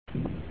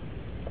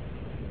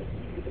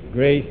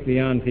Grace be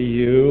unto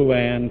you,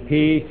 and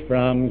peace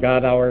from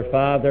God our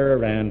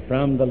Father and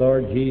from the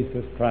Lord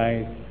Jesus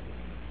Christ.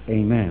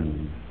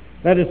 Amen.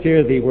 Let us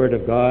hear the Word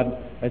of God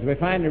as we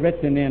find it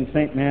written in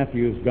St.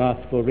 Matthew's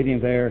Gospel, reading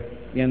there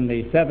in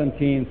the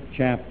 17th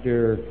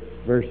chapter,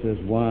 verses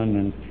 1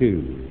 and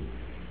 2.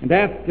 And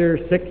after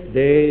 6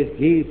 days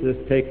Jesus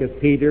taketh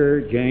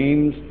Peter,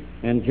 James,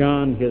 and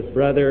John his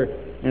brother,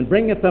 and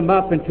bringeth them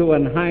up into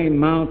an high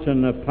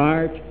mountain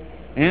apart,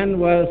 and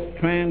was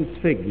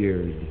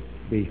transfigured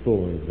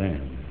before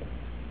them.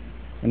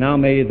 And now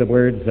may the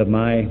words of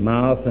my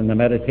mouth and the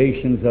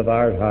meditations of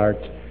our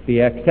hearts be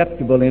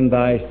acceptable in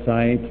thy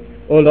sight,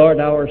 O Lord,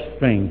 our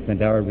strength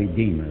and our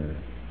Redeemer.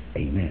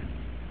 Amen.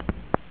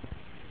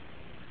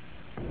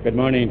 Good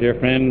morning, dear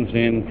friends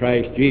in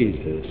Christ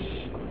Jesus.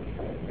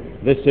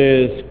 This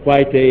is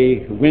quite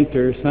a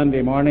winter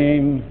Sunday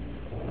morning,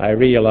 I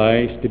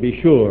realize, to be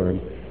sure.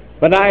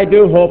 But I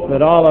do hope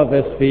that all of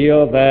us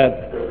feel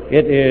that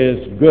it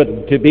is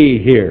good to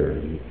be here.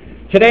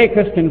 Today,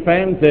 Christian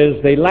friends,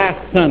 is the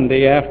last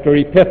Sunday after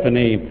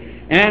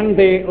Epiphany, and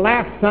the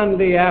last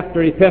Sunday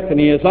after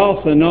Epiphany is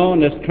also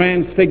known as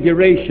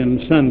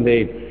Transfiguration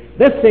Sunday.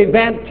 This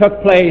event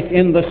took place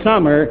in the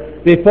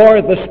summer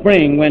before the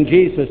spring when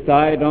Jesus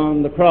died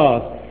on the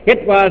cross.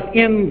 It was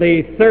in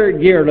the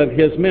 3rd year of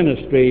his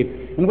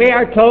ministry, and we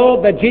are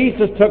told that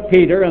Jesus took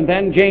Peter and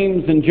then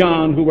James and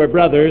John, who were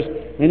brothers,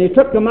 and he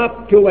took them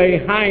up to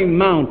a high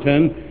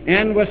mountain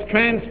and was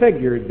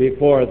transfigured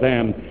before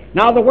them.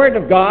 Now, the Word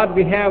of God,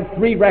 we have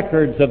 3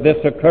 records of this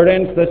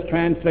occurrence, this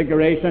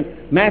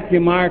transfiguration.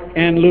 Matthew, Mark,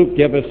 and Luke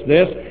give us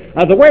this.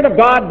 The Word of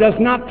God does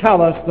not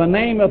tell us the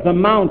name of the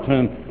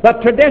mountain,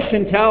 but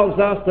tradition tells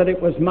us that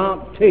it was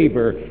Mount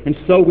Tabor, and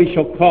so we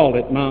shall call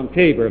it Mount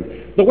Tabor.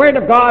 The Word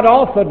of God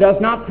also does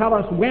not tell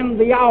us when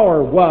the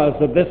hour was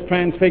of this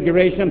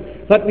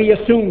transfiguration, but we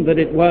assume that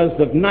it was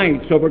of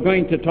night, so we're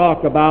going to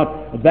talk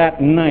about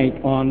that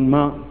night on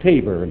Mount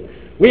Tabor.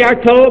 We are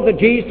told that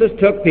Jesus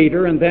took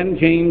Peter and then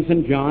James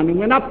and John and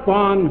went up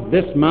on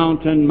this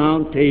mountain,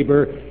 Mount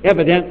Tabor,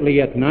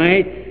 evidently at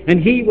night,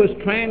 and he was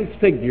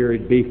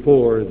transfigured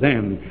before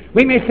them.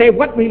 We may say,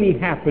 what really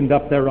happened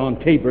up there on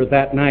Tabor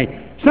that night?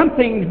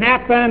 Something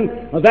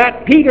happened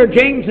that Peter,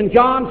 James, and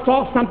John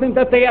saw something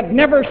that they had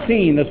never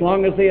seen as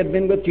long as they had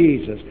been with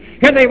Jesus.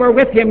 Here they were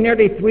with him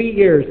nearly 3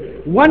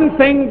 years. One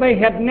thing they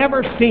had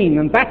never seen,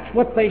 and that's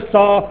what they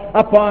saw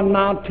up on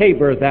Mount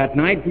Tabor that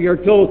night. We are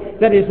told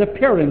that his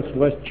appearance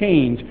was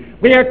changed.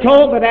 We are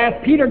told that as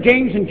Peter,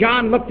 James, and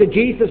John looked at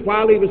Jesus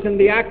while he was in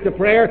the act of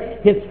prayer,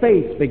 his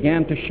face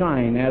began to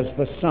shine as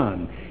the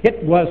sun.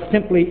 It was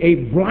simply a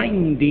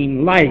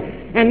blinding light.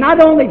 And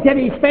not only did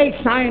his face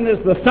shine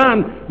as the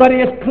sun, but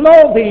his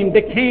clothing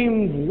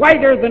became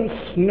whiter than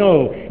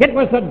snow. It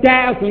was a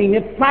dazzling,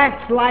 it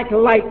flashed like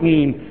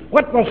lightning.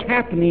 What was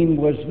happening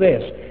was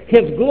this.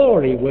 His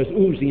glory was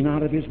oozing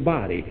out of his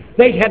body.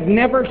 They had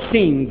never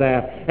seen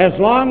that as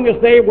long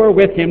as they were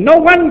with him. No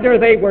wonder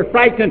they were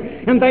frightened,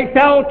 and they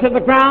fell to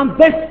the ground.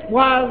 This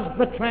was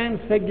the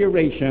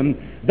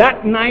transfiguration.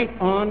 That night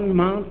on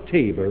Mount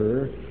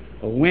Tabor,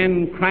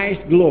 when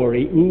Christ's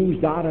glory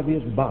oozed out of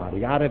his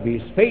body, out of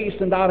his face,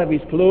 and out of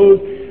his clothes,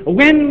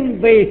 when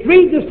the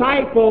 3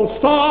 disciples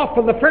saw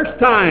for the first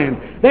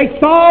time, they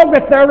saw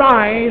with their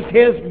eyes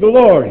his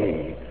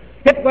glory.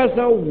 It was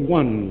a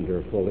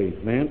wonderful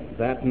event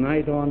that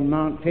night on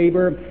Mount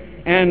Tabor.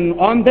 And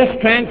on this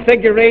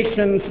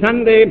Transfiguration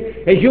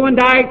Sunday, as you and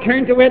I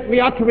turn to it, we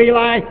ought to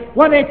realize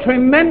what a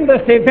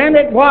tremendous event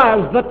it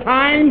was, the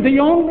time, the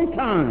only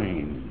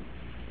time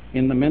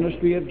in the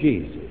ministry of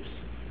Jesus,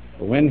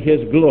 when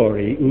his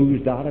glory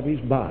oozed out of his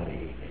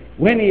body,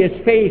 when his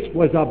face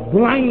was a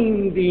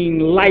blinding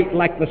light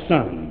like the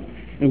sun,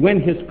 and when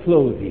his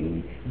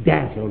clothing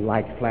dazzled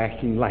like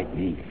flashing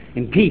lightning.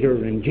 And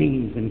Peter and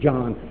James and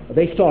John,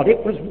 they saw it.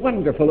 It was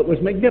wonderful. It was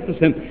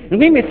magnificent. And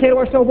we may say to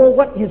ourselves, well,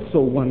 what is so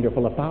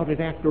wonderful about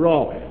it after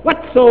all?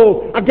 What's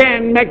so,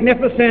 again,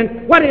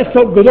 magnificent? What is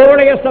so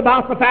glorious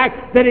about the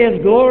fact that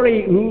his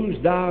glory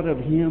oozed out of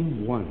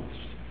him once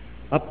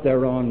up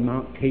there on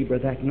Mount Tabor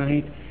that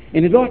night?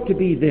 And it ought to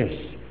be this,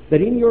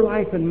 that in your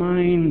life and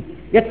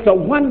mine, it's a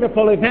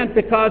wonderful event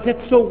because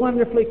it's so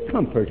wonderfully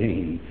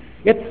comforting.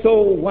 It's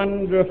so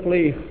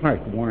wonderfully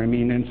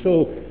heartwarming and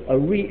so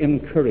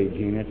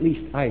re-encouraging. At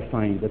least I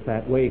find it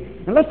that way.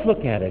 And let's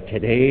look at it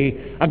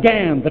today.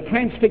 Again, the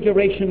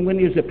transfiguration when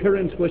his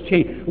appearance was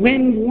changed.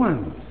 When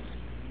once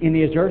in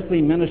his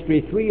earthly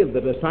ministry 3 of the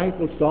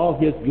disciples saw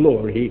his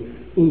glory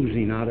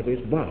oozing out of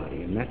his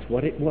body. And that's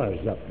what it was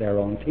up there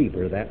on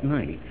Tabor that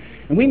night.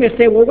 And we may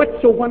say, well,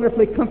 what's so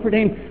wonderfully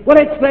comforting? Well,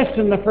 it's this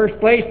in the first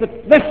place,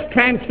 that this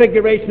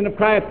transfiguration of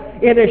Christ,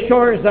 it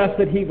assures us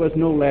that he was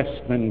no less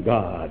than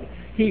God.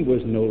 He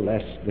was no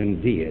less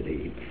than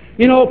deity.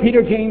 You know,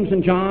 Peter, James,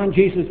 and John,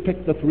 Jesus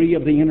picked the three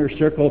of the inner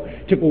circle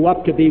to go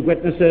up to be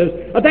witnesses.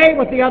 They,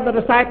 with the other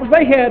disciples,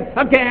 they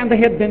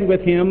had been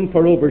with him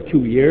for over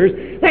 2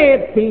 years. They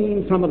had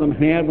seen, some of them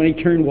had, when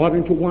he turned water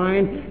into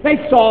wine.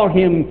 They saw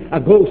him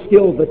go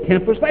still the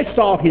tempest. They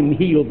saw him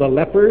heal the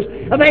lepers.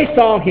 They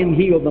saw him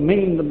heal the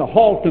maimed and the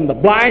halt and the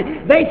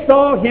blind. They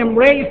saw him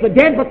raise the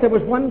dead, but there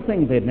was one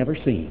thing they had never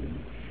seen.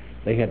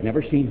 They had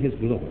never seen his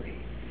glory.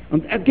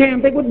 And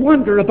again, they would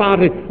wonder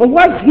about it.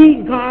 Was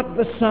he God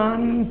the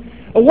Son?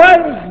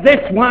 Was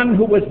this one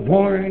who was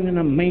born in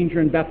a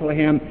manger in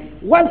Bethlehem,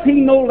 was he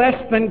no less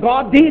than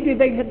God?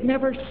 They had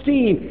never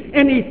seen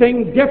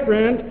anything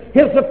different.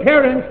 His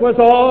appearance was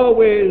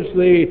always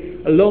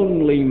the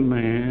lonely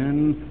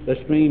man, the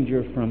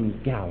stranger from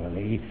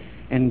Galilee.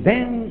 And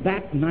then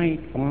that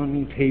night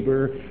on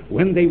Tabor,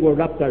 when they were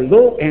up there,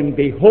 lo and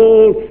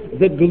behold,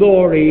 the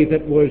glory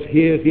that was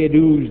his, it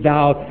oozed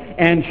out,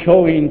 and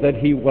showing that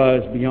he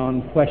was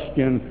beyond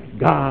question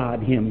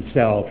God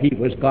himself. He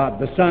was God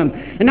the Son.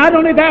 And not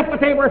only that, but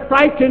they were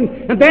frightened.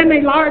 And then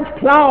a large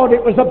cloud,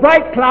 it was a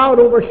bright cloud,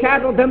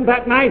 overshadowed them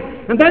that night.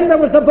 And then there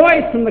was a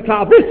voice from the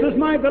cloud, "This is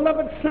my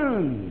beloved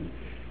Son,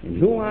 in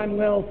whom I'm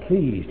well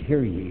pleased.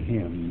 Hear ye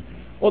him."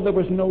 Oh, there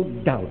was no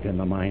doubt in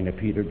the mind of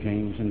Peter,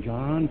 James, and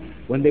John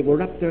when they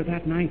were up there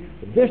that night.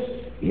 This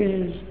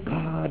is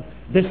God.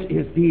 This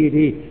is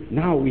deity.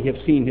 Now we have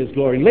seen his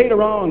glory.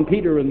 Later on,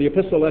 Peter, in the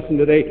epistle lesson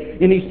today,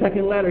 in his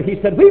second letter, he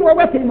said, "We were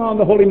with him on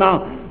the holy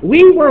mount.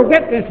 We were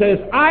witnesses,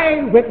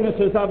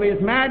 eyewitnesses of his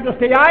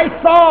majesty.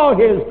 I saw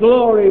his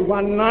glory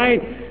one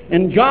night."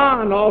 And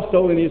John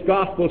also in his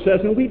gospel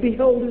says, "And we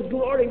beheld his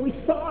glory. We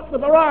saw it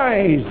with our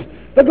eyes.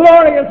 The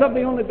glory is of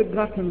the only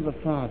begotten of the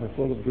Father,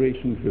 full of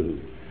grace and truth."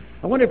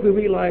 I wonder if we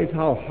realize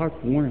how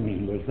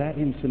heartwarming was that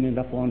incident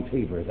up on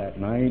Tabor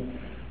that night,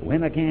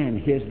 when again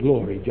his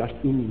glory just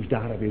oozed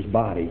out of his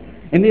body.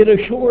 And it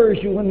assures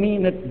you and me,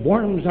 and it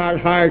warms our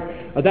heart,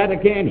 that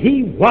again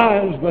he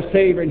was the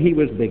Savior, and he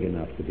was big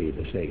enough to be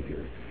the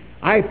Savior.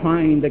 I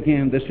find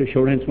again this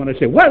assurance when I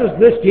say, was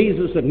this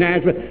Jesus of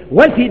Nazareth?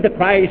 Was he the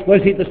Christ?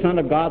 Was he the Son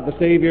of God, the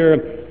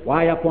Savior?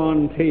 Why, up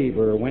on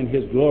Tabor, when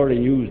his glory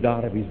oozed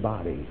out of his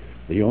body,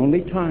 the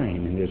only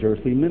time in his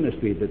earthly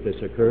ministry that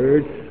this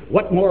occurred,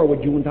 what more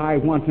would you and I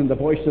want in the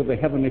voice of the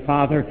Heavenly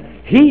Father?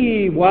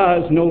 He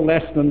was no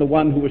less than the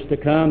one who was to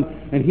come,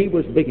 and he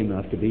was big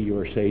enough to be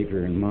your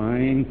Savior and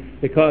mine,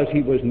 because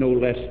he was no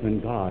less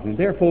than God. And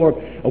therefore,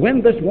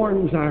 when this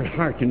warms our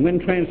heart, and when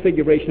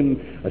Transfiguration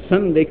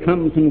Sunday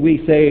comes and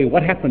we say,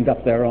 what happened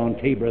up there on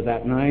Tabor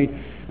that night?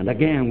 And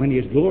again, when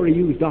his glory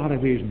oozed out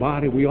of his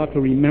body, we ought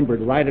to remember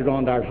to write it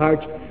on our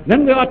hearts.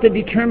 Then we ought to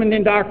determine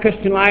into our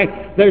Christian life,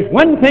 there's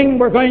one thing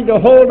we're going to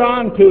hold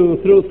on to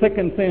through thick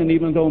and thin,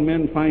 even though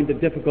men find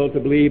it difficult to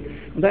believe,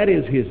 and that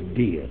is his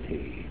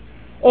deity.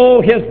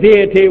 Oh, his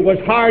deity was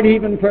hard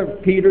even for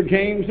Peter,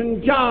 James,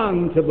 and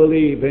John to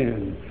believe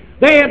in.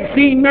 They had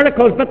seen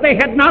miracles, but they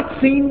had not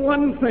seen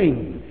one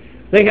thing.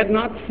 They had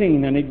not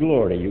seen any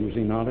glory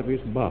oozing out of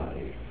his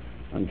body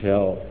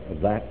until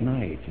that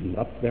night, and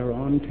up there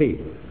on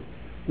Tabor.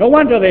 No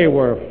wonder they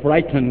were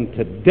frightened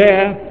to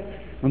death.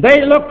 And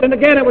they looked, and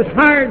again it was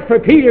hard for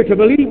Peter to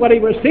believe what he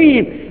was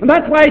seeing. And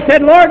that's why he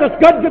said, "Lord, it's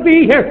good to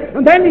be here."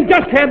 And then he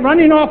just had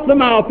running off the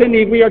mouth, and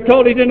we are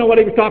told he didn't know what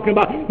he was talking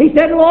about. He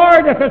said,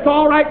 "Lord, if it's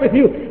all right with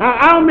you,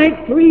 I'll make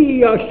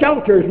 3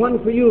 shelters, one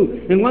for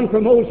you, and one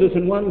for Moses,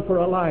 and one for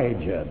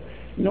Elijah."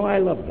 You know, I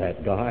love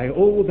that guy.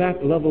 Oh,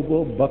 that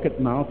lovable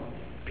bucket-mouth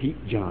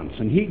Pete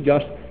Johnson. He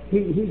just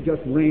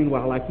ran,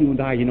 well, like you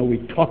and I, you know, we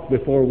talk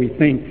before we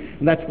think,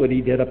 and that's what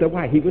he did up there.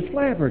 Why? He was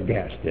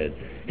flabbergasted.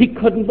 He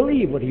couldn't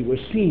believe what he was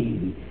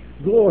seeing.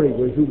 Glory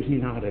was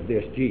oozing out of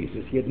this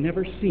Jesus. He had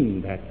never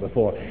seen that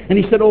before. And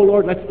he said, "Oh,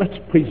 Lord, let's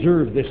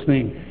preserve this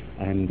thing."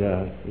 And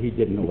he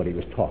didn't know what he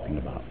was talking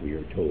about, we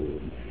are told.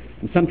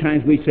 And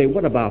sometimes we say,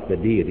 what about the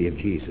deity of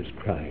Jesus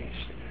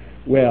Christ?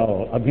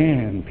 Well,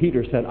 again,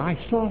 Peter said, "I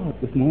saw it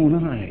with my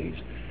own eyes."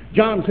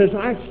 John says,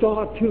 "I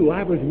saw it too.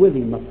 I was with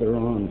him up there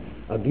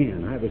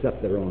I was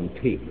up there on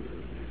Tabor."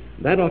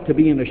 That ought to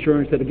be an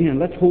assurance that, again,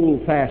 let's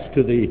hold fast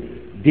to the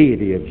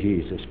deity of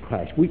Jesus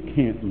Christ. We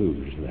can't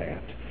lose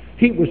that.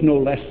 He was no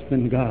less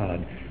than God.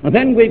 And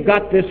then we've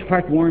got this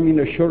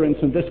heartwarming assurance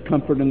and this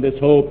comfort and this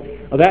hope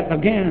that,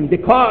 again,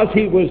 because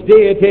he was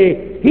deity,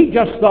 he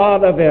just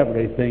thought of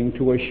everything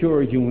to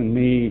assure you and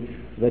me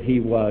that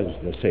he was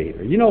the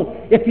Savior. You know,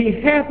 if he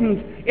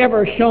hadn't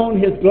ever shown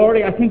his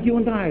glory, I think you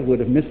and I would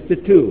have missed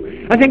it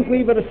too. I think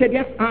we would have said,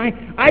 yes,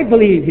 I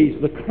believe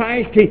he's the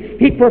Christ.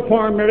 He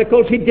performed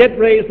miracles. He did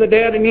raise the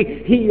dead, and he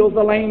healed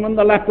the lame and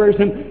the lepers,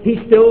 and he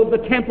stilled the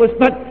tempest.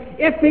 But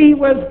if he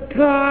was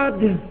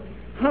God,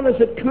 how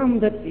does it come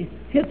that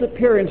his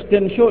appearance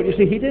didn't show it? You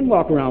see, he didn't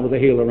walk around with a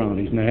halo around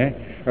his neck,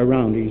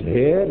 around his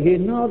head.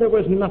 There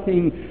was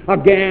nothing.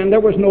 Again,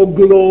 there was no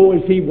glow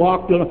as he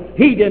walked.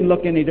 He didn't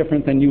look any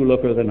different than you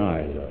look or than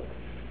I look.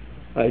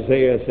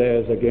 Isaiah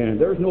says again,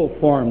 "There's no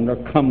form nor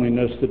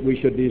comeliness that we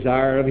should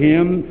desire of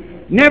him.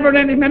 Never in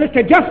any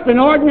ministry, just an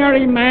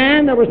ordinary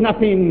man. There was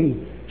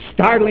nothing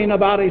startling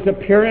about his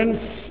appearance.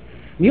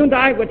 You and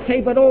I would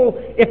say, but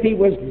if he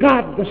was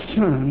God the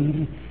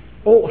Son,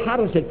 how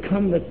does it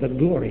come that the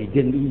glory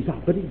didn't ooze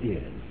out? But he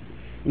did.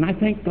 And I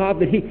thank God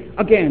that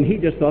he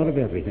just thought of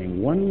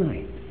everything. One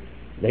night,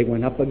 they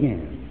went up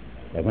again.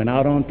 They went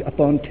out up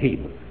on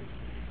Tabor.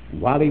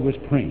 And while he was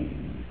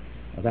praying,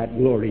 that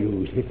glory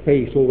oozed. His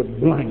face, it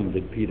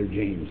blinded Peter,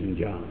 James, and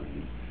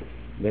John.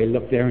 They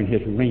looked there, and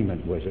his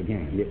raiment was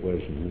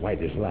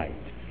white as light.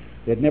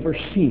 They'd never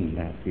seen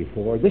that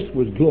before. This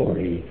was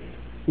glory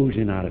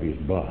oozing out of his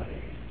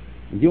body.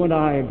 And you and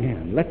I,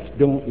 again, let's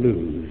don't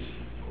lose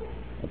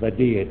the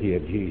deity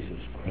of Jesus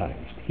Christ.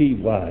 He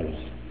was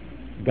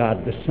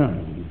God the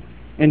Son,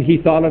 and he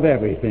thought of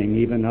everything,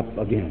 even up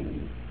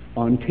again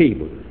on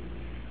Tabor.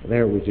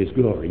 There was his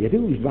glory. It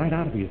oozed right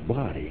out of his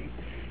body.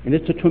 And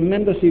it's a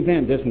tremendous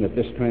event, isn't it,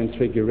 this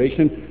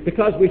transfiguration?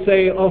 Because we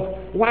say,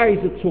 why is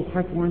it so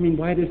heartwarming?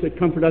 Why does it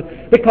comfort us?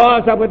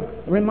 Because I would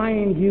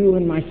remind you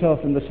and myself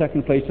in the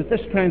second place that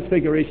this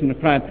transfiguration of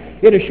Christ,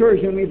 it assures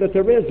you and me that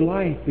there is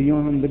life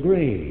beyond the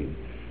grave.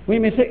 We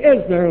may say,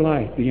 is there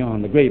life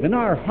beyond the grave? In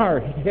our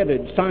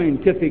hard-headed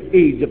scientific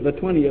age of the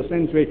 20th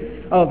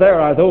century, there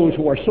are those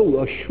who are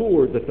so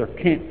assured that there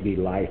can't be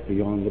life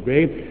beyond the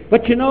grave.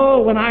 But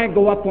when I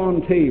go up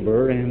on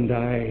Tabor and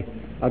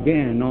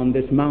again on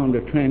this Mount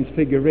of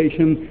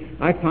Transfiguration,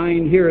 I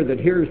find here that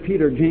here's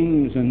Peter,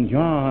 James, and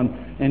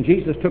John, and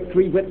Jesus took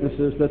 3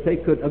 witnesses that they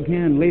could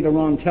again later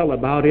on tell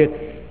about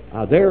it.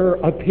 There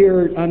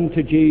appeared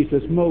unto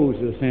Jesus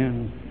Moses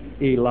and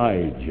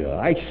Elijah.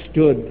 I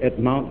stood at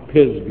Mount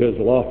Pisgah's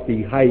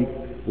lofty height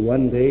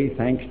one day,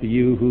 thanks to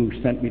you who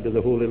sent me to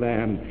the Holy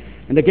Land.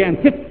 And again,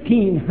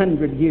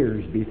 1,500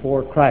 years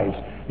before Christ,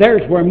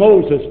 there's where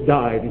Moses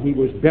died, and he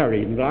was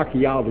buried. And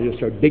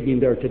archaeologists are digging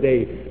there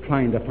today,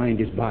 trying to find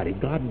his body.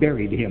 God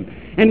buried him.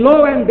 And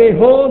lo and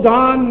behold,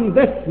 on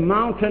this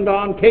mountain,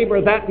 on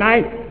Tabor that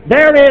night,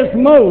 there is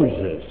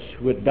Moses,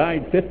 who had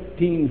died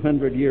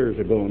 1,500 years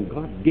ago, and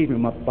God gave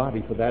him a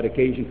body for that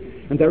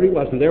occasion. And there he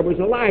was, and there was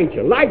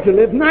Elijah. Elijah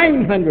lived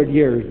 900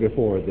 years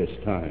before this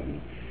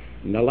time.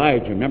 And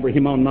Elijah, remember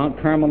him on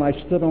Mount Carmel? I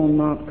stood on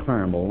Mount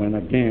Carmel, and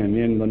again,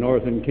 in the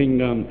northern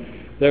kingdom,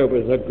 there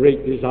was a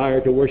great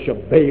desire to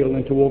worship Baal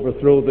and to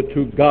overthrow the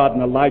true God.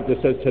 And Elijah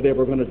says today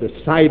we're going to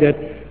decide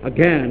it.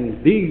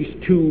 Again, these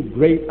 2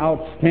 great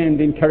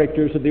outstanding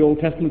characters of the Old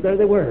Testament, there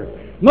they were.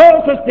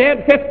 Moses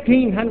dead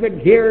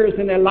 1,500 years,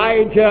 and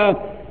Elijah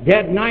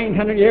dead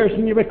 900 years.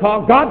 And you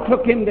recall, God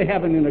took him to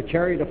heaven in a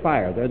chariot of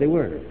fire. There they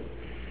were.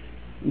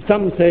 And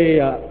some say,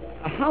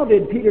 how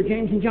did Peter,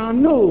 James, and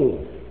John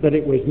know that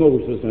it was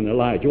Moses and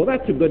Elijah? Well,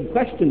 that's a good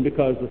question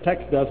because the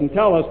text doesn't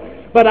tell us,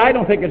 but I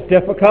don't think it's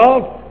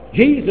difficult.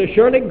 Jesus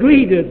surely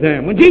greeted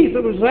them. When Jesus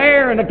was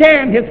there, and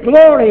again his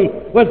glory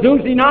was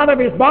oozing out of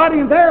his body,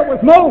 and there was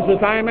Moses.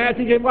 I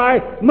imagine why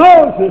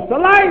Moses,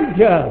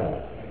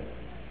 Elijah.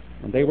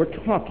 And they were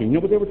talking. You know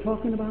what they were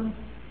talking about?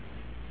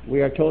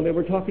 We are told they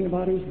were talking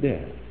about his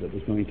death that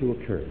was going to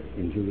occur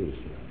in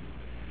Jerusalem.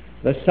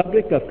 The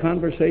subject of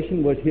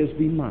conversation was his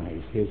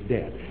demise, his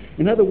death.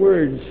 In other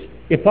words,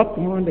 if up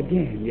on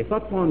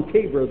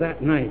Tabor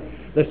that night,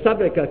 the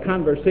subject of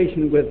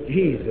conversation with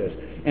Jesus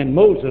and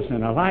Moses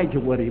and Elijah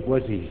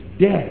was his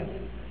death,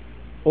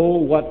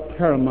 what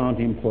paramount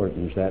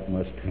importance that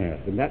must have.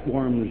 And that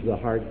warms the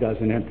heart,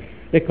 doesn't it?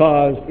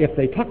 Because if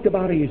they talked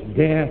about his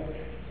death,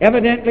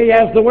 evidently,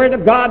 as the Word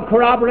of God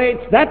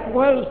corroborates, that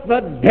was the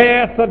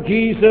death of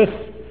Jesus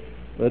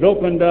that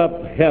opened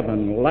up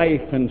heaven,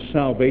 life and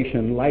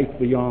salvation, life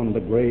beyond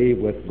the grave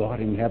with God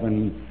in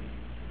heaven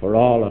for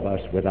all of us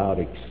without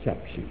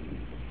exception.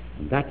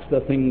 And that's the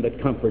thing that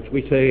comforts.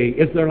 We say,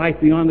 is there life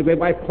beyond the grave?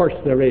 Why, of course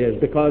there is,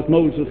 because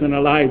Moses and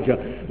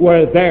Elijah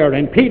were there,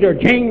 and Peter,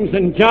 James,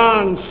 and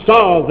John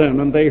saw them,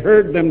 and they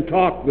heard them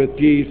talk with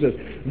Jesus.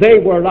 They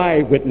were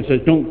eyewitnesses.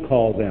 Don't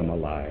call them a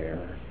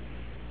liar.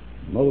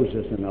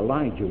 Moses and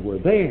Elijah were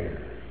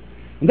there.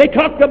 And they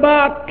talked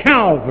about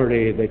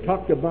Calvary. They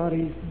talked about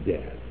his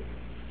death.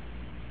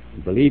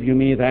 And believe you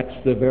me, that's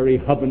the very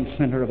hub and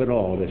center of it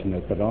all, isn't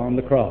it? But on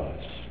the cross,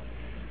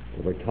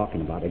 we're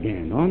talking about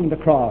again, on the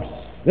cross,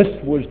 this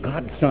was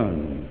God's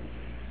Son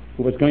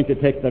who was going to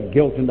take the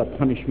guilt and the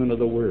punishment of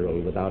the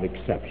world without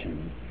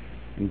exception,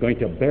 and going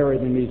to bear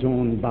it in his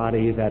own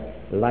body that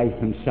life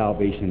and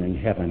salvation in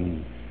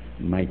heaven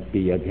might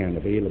be again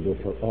available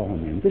for all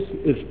men. This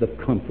is the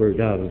comfort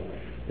of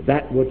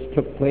that which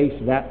took place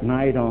that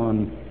night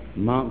on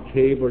Mount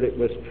Tabor. It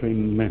was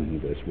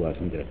tremendous,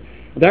 wasn't it?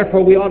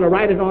 Therefore, we ought to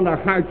write it on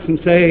our hearts and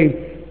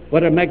say,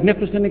 what a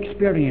magnificent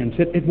experience.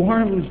 It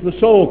warms the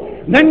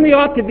soul. Then we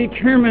ought to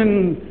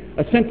determine,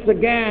 since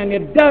again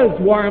it does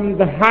warm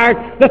the heart,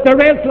 that there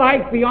is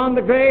life beyond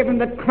the grave,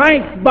 and that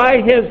Christ by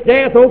his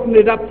death opened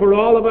it up for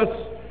all of us.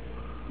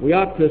 We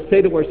ought to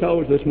say to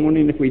ourselves this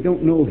morning, if we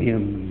don't know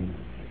him,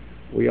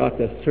 we ought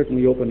to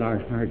certainly open our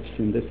hearts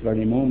in this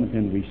very moment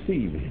and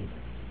receive him.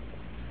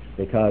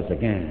 Because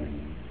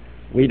again,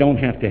 we don't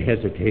have to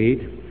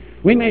hesitate.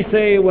 We may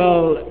say,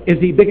 well, is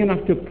he big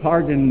enough to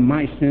pardon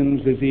my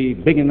sins? Is he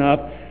big enough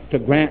to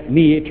grant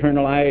me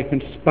eternal life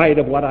in spite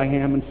of what I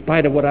am, in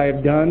spite of what I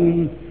have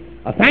done.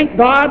 Thank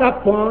God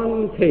up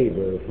on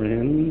Tabor,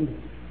 friend,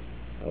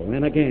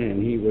 when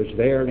again he was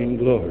there in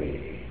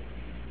glory.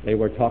 They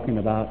were talking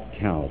about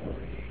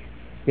Calvary.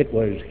 It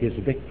was his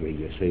victory,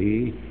 you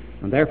see,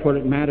 and therefore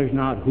it matters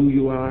not who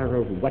you are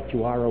or what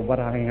you are or what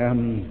I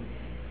am.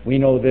 We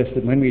know this,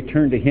 that when we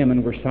turn to him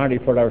and we're sorry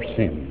for our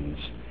sins,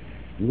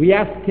 we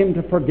ask him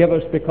to forgive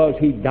us because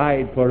he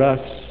died for us.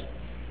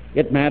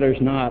 It matters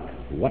not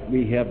what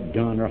we have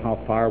done or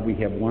how far we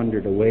have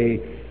wandered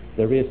away.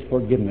 There is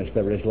forgiveness,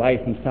 there is life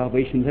and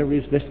salvation, there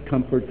is this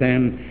comfort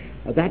then,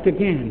 that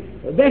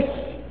again, this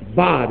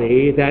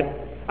body that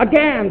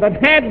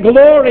had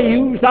glory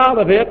oozed out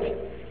of it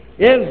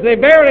is the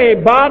very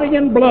body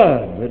and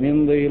blood that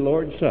in the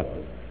Lord's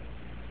Supper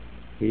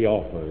he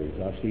offers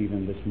us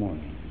even this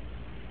morning.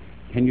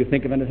 Can you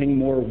think of anything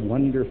more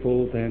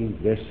wonderful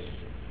than this?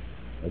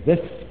 This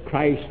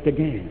Christ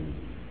again,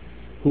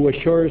 who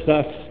assures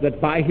us that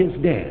by his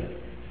death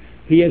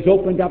he has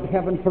opened up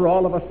heaven for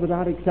all of us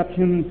without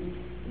exception,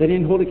 that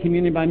in Holy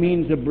Communion by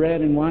means of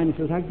bread and wine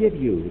he says, I give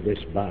you this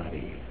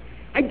body.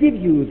 I give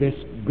you this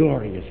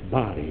glorious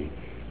body,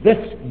 this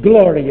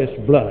glorious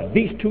blood,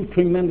 these two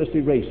tremendous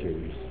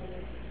erasers.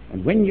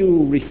 And when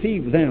you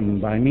receive them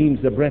by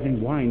means of bread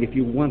and wine, if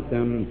you want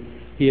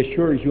them, he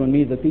assures you and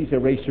me that these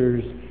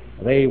erasers,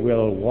 they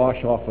will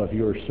wash off of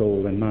your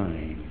soul and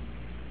mine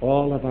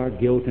all of our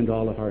guilt and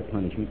all of our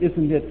punishment.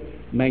 Isn't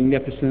it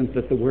magnificent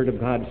that the Word of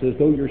God says,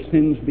 though your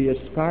sins be as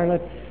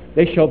scarlet,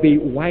 they shall be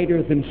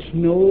whiter than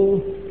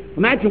snow?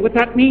 Imagine what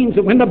that means,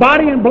 that when the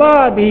body and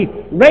blood be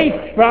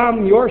erased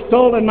from your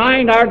soul and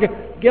mind, our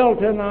guilt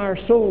and our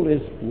soul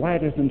is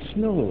whiter than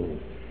snow.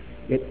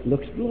 It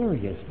looks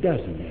glorious,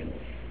 doesn't it?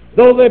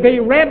 Though they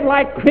be red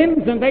like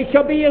crimson, they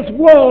shall be as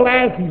wool,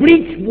 as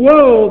bleached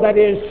wool that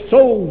is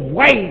so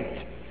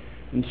white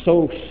and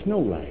so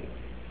snow-like.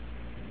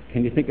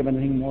 Can you think of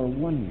anything more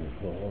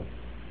wonderful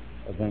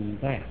than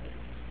that?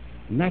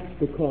 And that's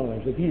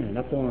because, again,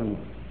 up on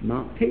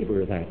Mount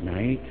Tabor that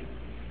night,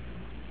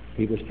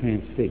 he was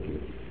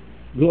transfigured.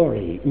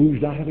 Glory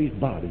oozed out of his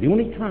body. The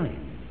only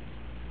time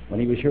when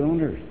he was here on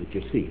earth that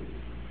you see it.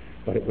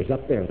 But it was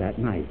up there that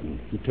night, and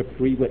he took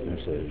 3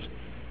 witnesses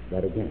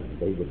that, again,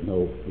 they would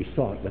know he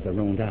saw it with their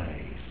own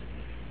eyes.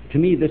 To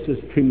me, this is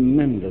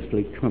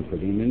tremendously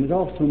comforting, and it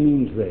also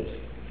means this,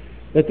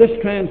 that this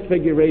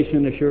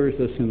transfiguration assures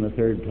us in the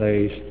third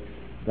place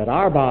that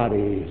our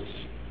bodies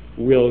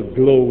will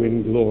glow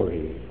in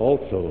glory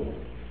also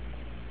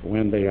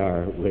when they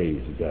are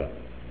raised up.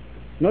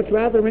 Now, it's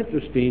rather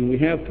interesting. We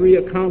have 3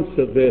 accounts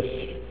of this,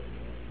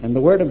 and the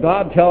Word of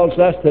God tells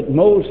us that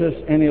Moses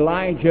and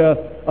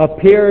Elijah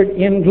appeared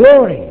in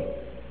glory.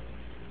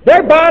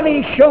 Their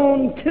bodies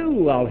shone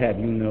too, I'll have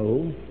you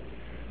know.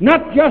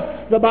 Not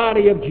just the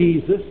body of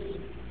Jesus,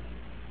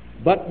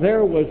 but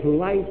there was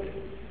light.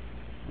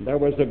 There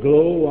was a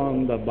glow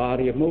on the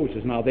body of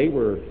Moses. Now, they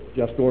were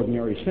just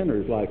ordinary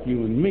sinners like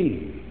you and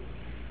me.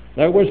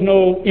 There was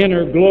no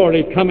inner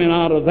glory coming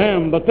out of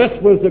them, but this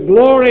was the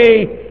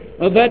glory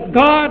that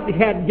God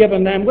had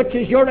given them, which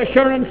is your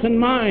assurance and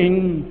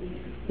mine,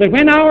 that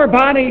when our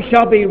bodies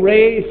shall be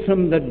raised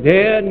from the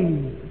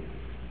dead,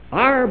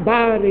 our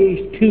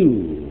bodies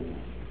too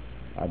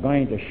are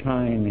going to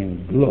shine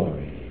in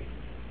glory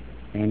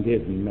and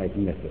in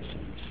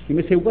magnificence. You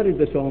may say, what did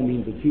this all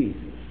mean to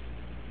Jesus?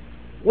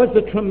 Was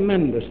a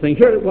tremendous thing.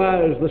 Here it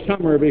was the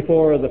summer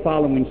before the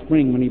following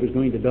spring when he was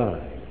going to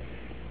die.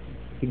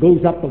 He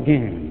goes up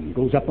again,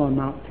 goes up on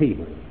Mount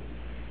Tabor.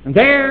 And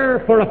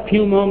there for a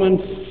few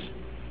moments,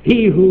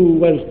 he who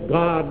was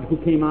God, who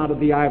came out of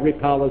the ivory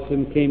palace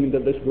and came into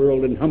this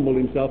world and humbled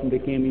himself and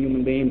became a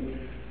human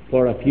being,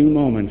 for a few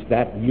moments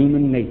that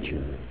human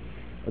nature,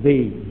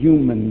 the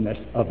humanness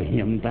of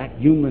him, that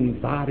human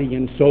body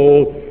and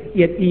soul,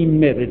 it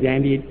emitted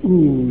and it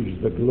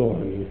oozed the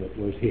glory that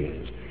was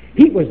his.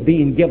 He was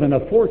being given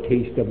a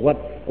foretaste of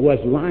what was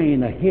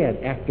lying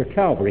ahead after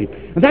Calvary.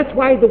 And that's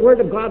why the Word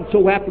of God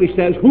so aptly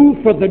says,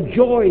 who for the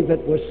joy that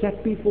was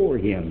set before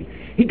him.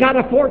 He got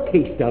a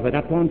foretaste of it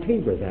up on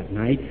Tabor that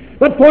night.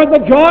 But for the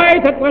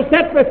joy that was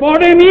set before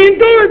him, he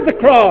endured the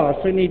cross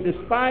and he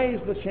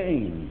despised the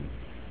shame.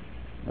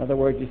 In other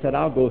words, he said,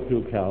 I'll go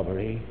through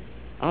Calvary.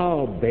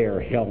 I'll bear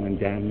hell and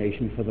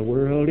damnation for the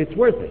world. It's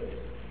worth it.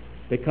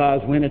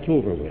 Because when it's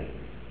over with,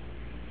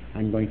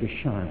 I'm going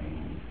to shine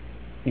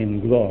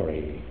in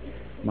glory.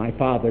 My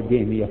Father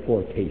gave me a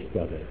foretaste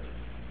of it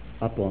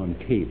up on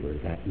Tabor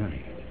that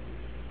night.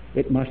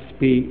 It must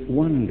be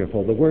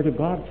wonderful. The Word of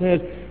God says,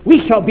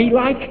 we shall be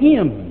like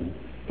him,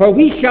 for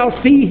we shall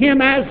see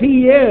him as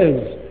he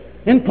is.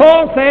 And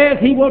Paul says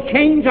he will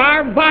change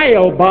our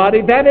vile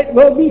body, that it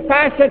will be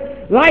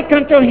fashioned like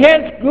unto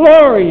his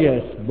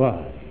glorious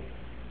body.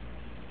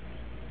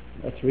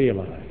 Let's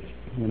realize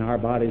when our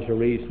bodies are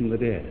raised from the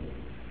dead,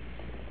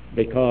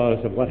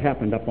 because of what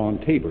happened up on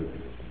Tabor,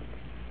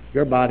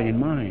 your body and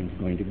mind is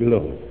going to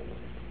glow,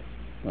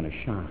 going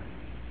to shine.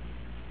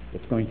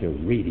 It's going to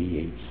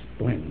radiate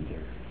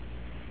splendor.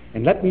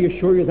 And let me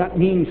assure you, that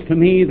means to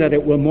me that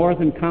it will more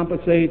than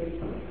compensate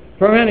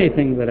for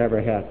anything that ever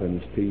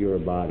happens to your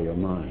body or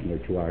mine or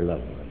to our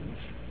loved ones.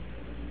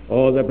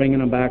 Oh, they're bringing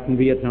them back from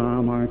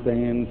Vietnam, aren't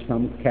they? And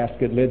some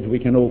casket lids we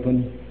can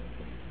open,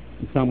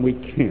 and some we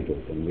can't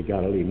open. We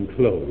got to leave them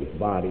closed,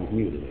 bodies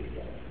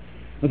mutilated.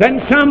 But then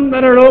some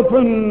that are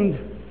opened,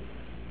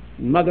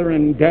 mother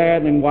and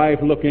dad and wife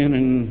look in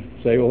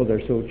and say, oh,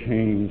 they're so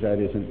changed. That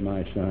isn't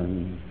my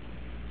son,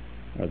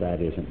 or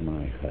that isn't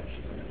my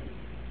husband.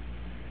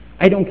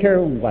 I don't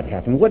care what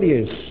happens. What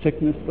is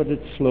sickness, but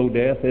it's slow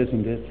death,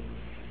 isn't it?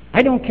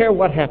 I don't care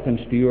what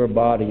happens to your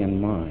body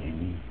and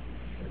mine.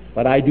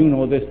 But I do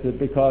know this, that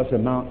because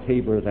of Mount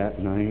Tabor that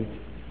night,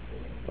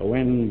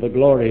 when the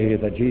glory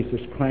that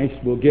Jesus Christ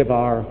will give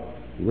our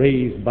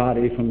raised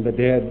body from the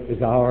dead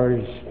is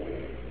ours,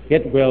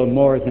 it will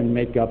more than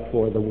make up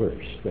for the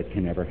worst that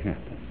can ever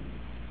happen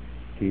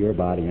to your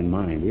body and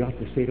mind. We ought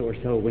to say to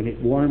ourselves, when it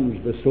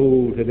warms the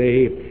soul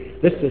today,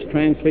 this is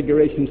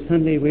Transfiguration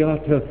Sunday, we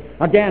ought to,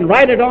 again,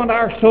 write it on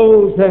our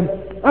souls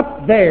that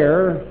up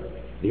there,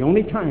 the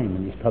only time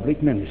in this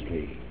public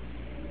ministry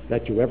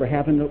that you ever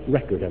have a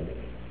record of,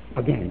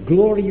 again,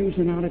 glory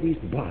oozing out of his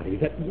body,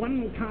 that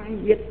one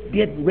time it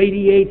did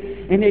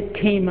radiate, and it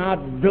came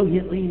out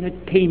brilliantly, and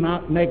it came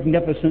out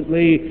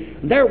magnificently.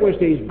 There was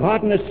his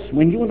godness.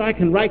 When you and I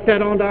can write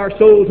that onto our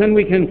souls, then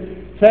we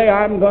can say,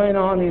 I'm going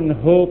on in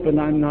hope, and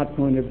I'm not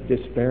going to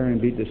despair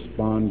and be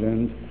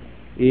despondent,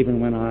 even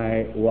when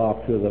I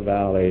walk through the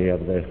valley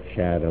of the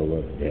shadow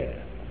of death.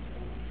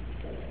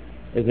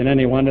 Is it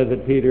any wonder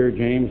that Peter,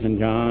 James, and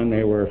John,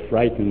 they were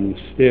frightened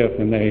stiff,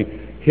 and they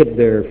hid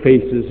their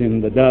faces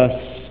in the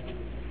dust?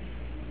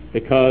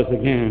 Because,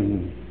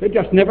 again, they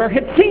just never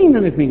had seen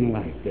anything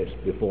like this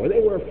before.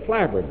 They were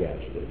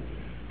flabbergasted.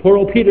 Poor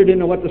old Peter didn't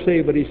know what to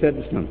say, but he said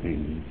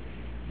something.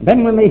 And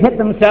then when they hit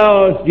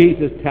themselves,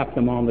 Jesus tapped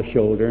them on the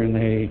shoulder, and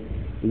they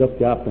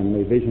looked up, and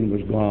the vision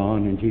was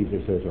gone, and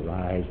Jesus says,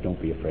 arise,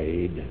 don't be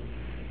afraid.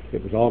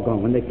 It was all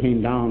gone. When they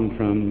came down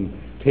from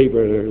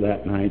Tabor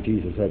that night,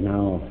 Jesus said,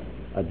 now,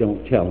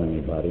 don't tell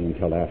anybody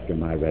until after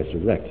my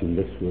resurrection.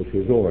 This was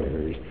his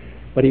orders.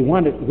 But he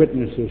wanted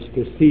witnesses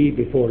to see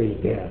before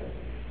his death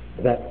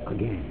that,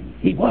 again,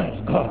 he was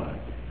God.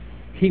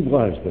 He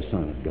was the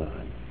Son of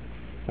God.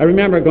 I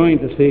remember going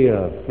to see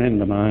a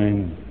friend of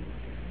mine,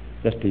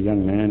 just a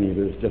young man. He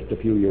was just a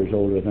few years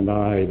older than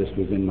I. This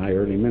was in my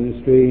early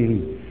ministry.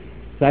 And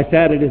so I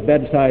sat at his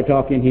bedside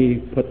talking. He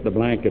put the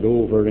blanket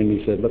over, and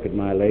he said, look at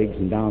my legs,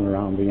 and down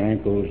around the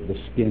ankles, the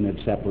skin had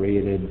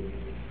separated.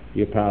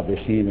 You've probably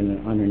seen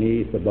it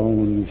underneath. The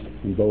bones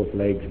in both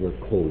legs were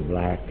coal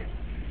black.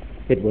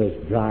 It was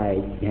dry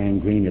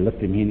gangrene. He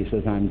looked at me, and he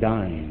says, I'm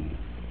dying.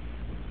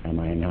 Am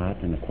I not?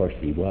 And of course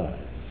he was.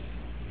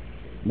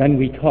 Then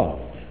we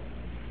talked.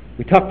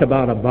 We talked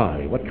about a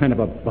body. What kind of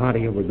a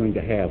body are we going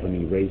to have when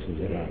he raises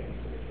it up?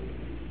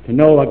 To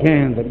know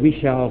again that we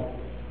shall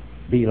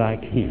be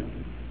like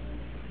him.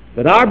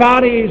 That our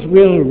bodies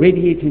will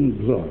radiate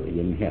in glory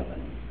in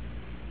heaven,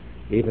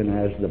 even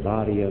as the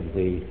body of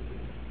the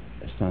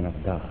Son of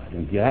God.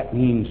 And that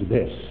means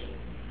this,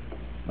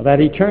 that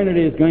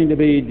eternity is going to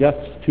be just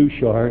too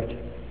short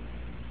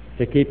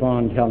to keep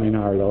on telling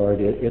our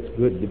Lord, it's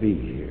good to be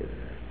here.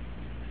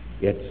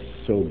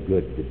 It's so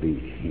good to be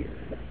here.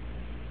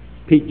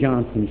 Pete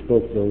Johnson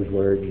spoke those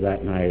words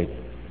that night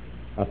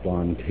up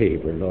on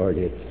Tabor. Lord,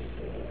 it's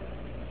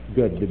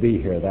good to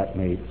be here. That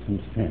made some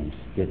sense,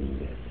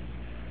 didn't it?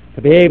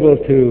 To be able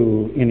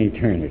to, in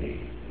eternity,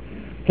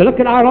 to look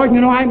at our Lord.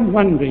 You know, I'm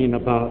wondering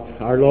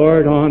about our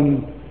Lord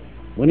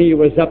when he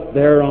was up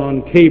there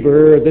on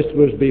Tabor. This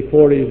was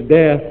before his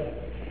death.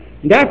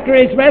 And after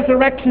his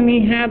resurrection,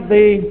 he had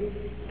the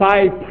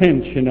 5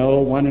 prints, you know,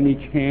 one in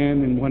each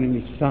hand and one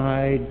in each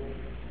side,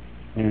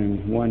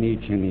 and one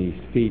each in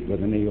his feet where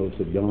the nails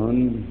had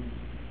gone.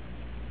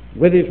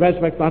 With his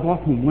resurrection, I've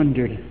often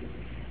wondered,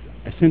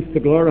 since the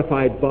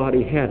glorified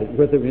body had it,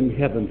 whether in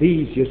heaven,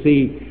 these, you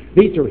see,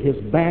 these are his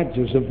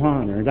badges of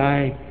honor. And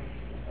I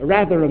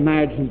rather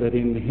imagine that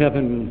in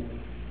heaven,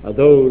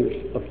 those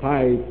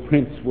 5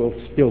 prints will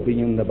still be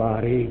in the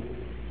body.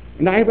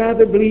 And I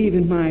rather believe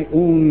in my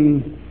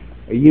own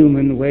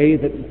human way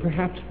that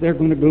perhaps they're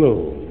going to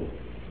glow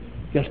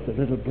just a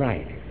little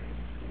brighter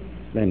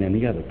than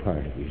any other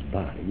part of his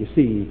body. You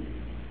see,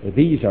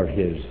 these are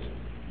his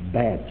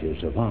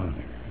badges of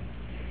honor.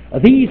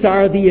 These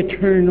are the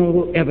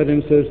eternal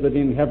evidences that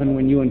in heaven,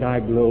 when you and I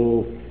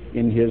glow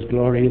in his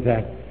glory,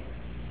 that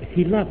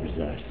he loves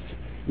us.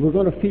 We're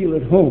going to feel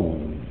at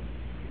home.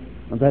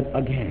 That,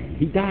 again,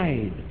 he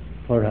died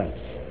for us.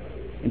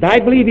 And I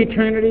believe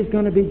eternity is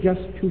going to be just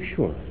too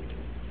short.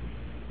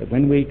 But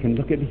when we can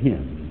look at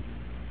him,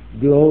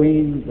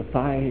 glowing the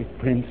 5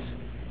 prints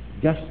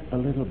just a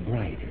little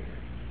brighter,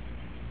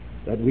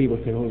 that we will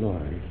say, oh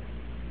Lord,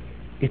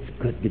 it's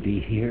good to be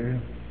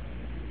here.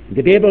 And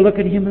to be able to look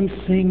at him and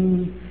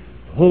sing,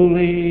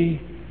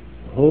 holy,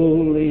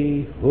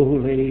 holy,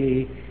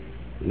 holy,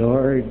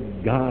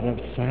 Lord God of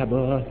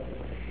Sabaoth.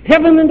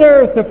 Heaven and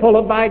earth are full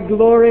of thy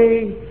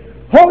glory.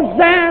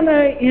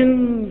 Hosanna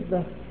in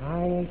the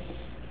highest.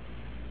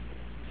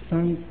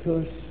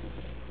 Sanctus,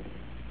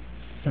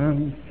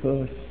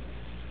 Sanctus,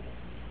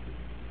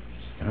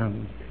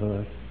 come to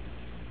us.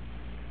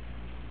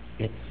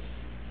 It's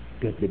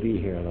good to be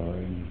here, Lord.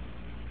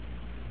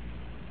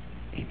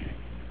 Amen.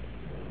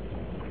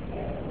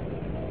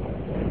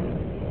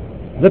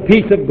 The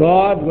peace of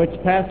God, which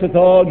passeth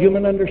all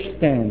human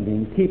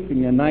understanding, keep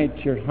and unite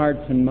your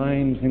hearts and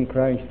minds in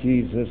Christ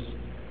Jesus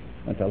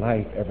unto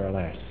life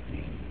everlasting.